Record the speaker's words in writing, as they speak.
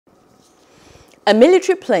A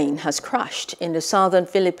military plane has crashed in the southern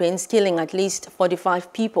Philippines, killing at least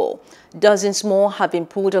 45 people. Dozens more have been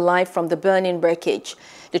pulled alive from the burning wreckage.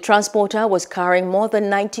 The transporter was carrying more than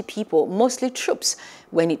 90 people, mostly troops,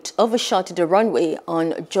 when it overshot the runway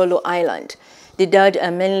on Jolo Island. The dead are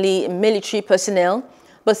mainly military personnel,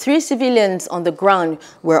 but 3 civilians on the ground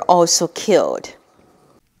were also killed.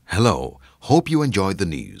 Hello, hope you enjoyed the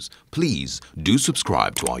news. Please do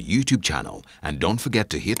subscribe to our YouTube channel and don't forget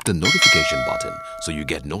to hit the notification button so you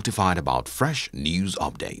get notified about fresh news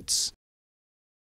updates.